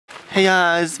Hey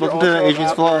guys, welcome to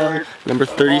Adrian's vlog number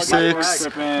 36.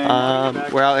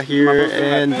 We're out here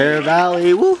in Bear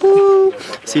Valley.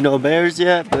 Woohoo! See no bears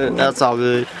yet, but that's all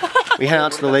good. We head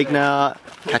out to the lake now.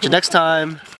 Catch you next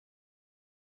time.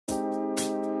 Welcome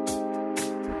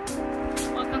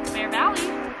to Bear Valley.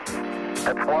 It's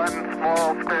one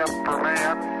small step for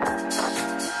man,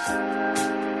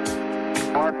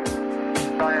 one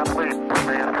giant leap for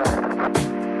mankind.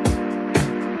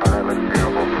 Alright, let's see how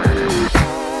we'll finish.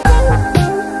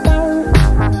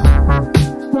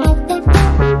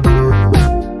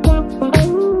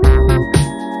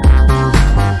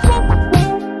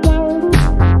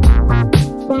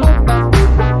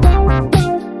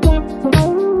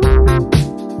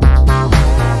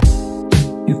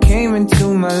 You came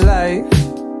into my life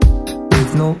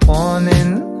with no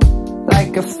warning,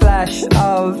 like a flash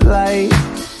of light.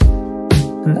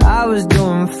 And I was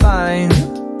doing fine,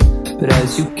 but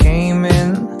as you came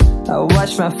in, I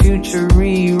watched my future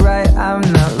rewrite. I'm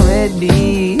not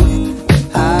ready,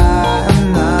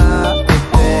 I'm not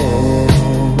prepared.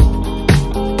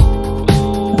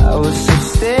 I was so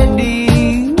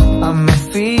steady on my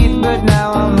feet, but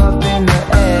now I'm up in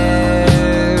the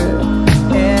air.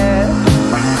 Yeah,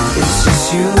 it's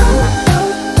just you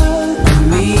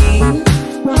and me,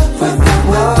 with the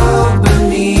world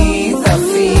beneath our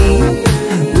feet.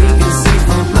 We can see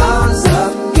from miles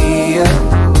up here.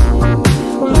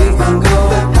 We can go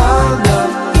all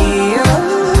up here.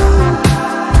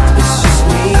 It's just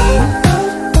me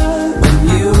and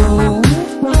you,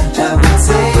 and we're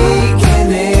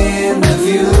taking in the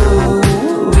view.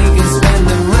 We can spend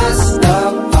the rest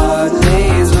of our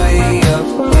days way up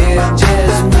here.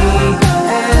 Just me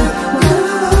and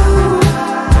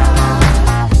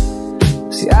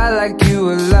you. See, I like you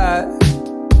a lot,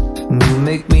 and you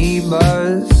make me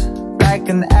buzz like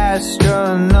an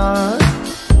astronaut.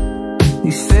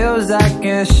 These feels I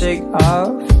can't shake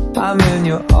off. I'm in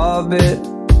your orbit,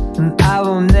 and I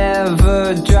will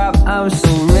never drop. I'm so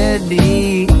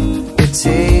ready to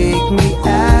take me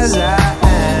as I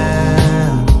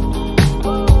am.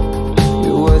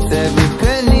 You're worth every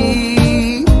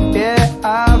penny. Yeah,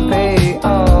 I'll pay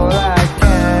all I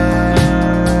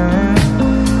can.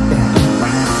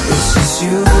 Yeah. It's just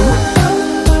you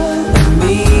and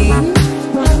me,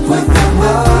 with the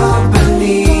world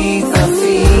beneath our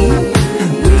feet.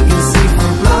 We can see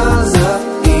from miles up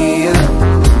here.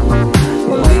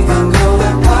 We can go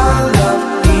all up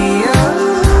here.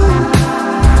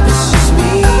 It's just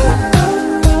me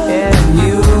and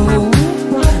you,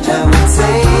 and we're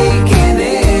taking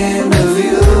in the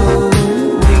view.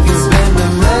 We can spend the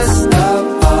rest of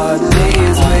our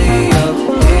days way up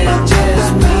here.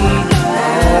 Just me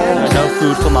and No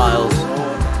food for miles.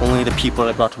 Only the people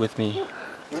I brought with me.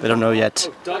 They don't know yet,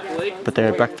 but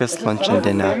they're breakfast, lunch, and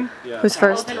dinner. Who's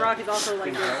first?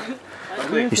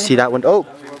 You see that one? Oh,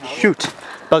 shoot,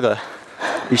 bugger.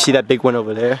 You see that big one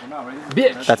over there?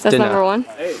 That's That's dinner. number one.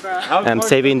 I'm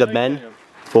saving the men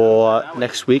for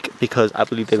next week because I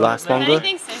believe they last longer.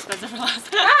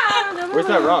 Where's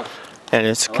that rock? And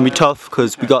it's gonna be tough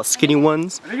because we got skinny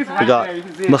ones, we got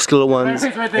muscular ones.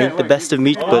 Ain't the best of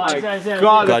meat, but we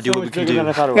gotta do what we can do. You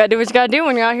gotta do what you gotta do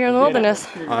when you're out here in the wilderness.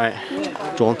 Alright,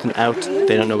 Jonathan out,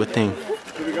 they don't know a thing.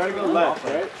 We gotta go left,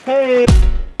 right?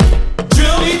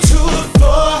 Drill me to the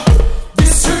floor.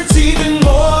 This hurts even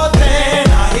more than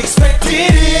I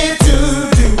expected it to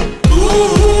do. Ooh,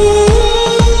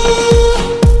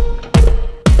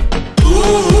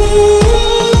 ooh,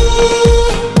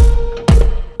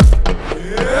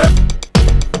 yeah.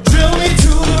 Drill me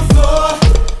to the floor.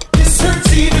 This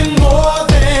hurts even more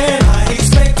than I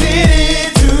expected it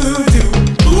to do.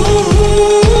 Ooh,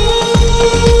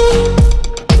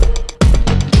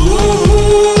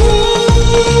 ooh.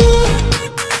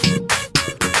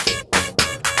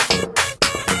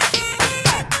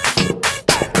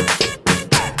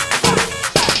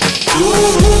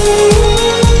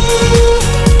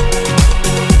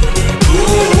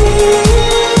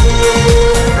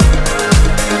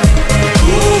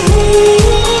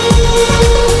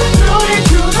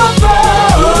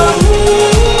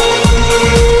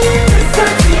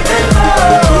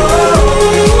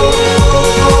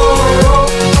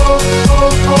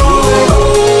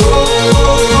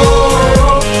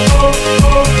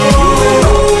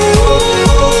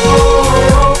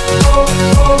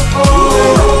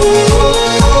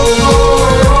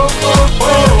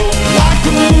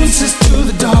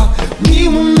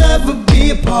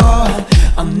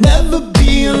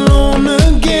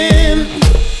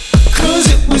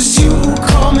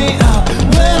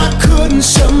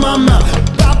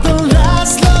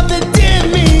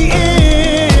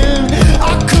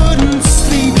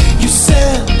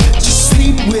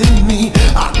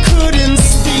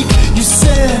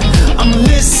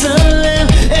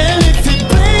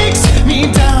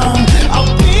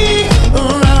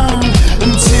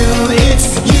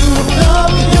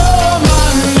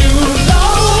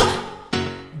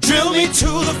 to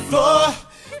the floor.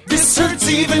 This hurts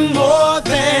even more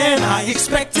than I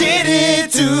expected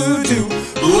it to do.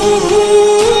 Ooh,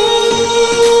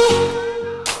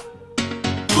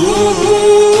 ooh,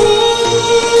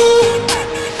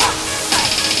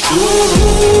 ooh.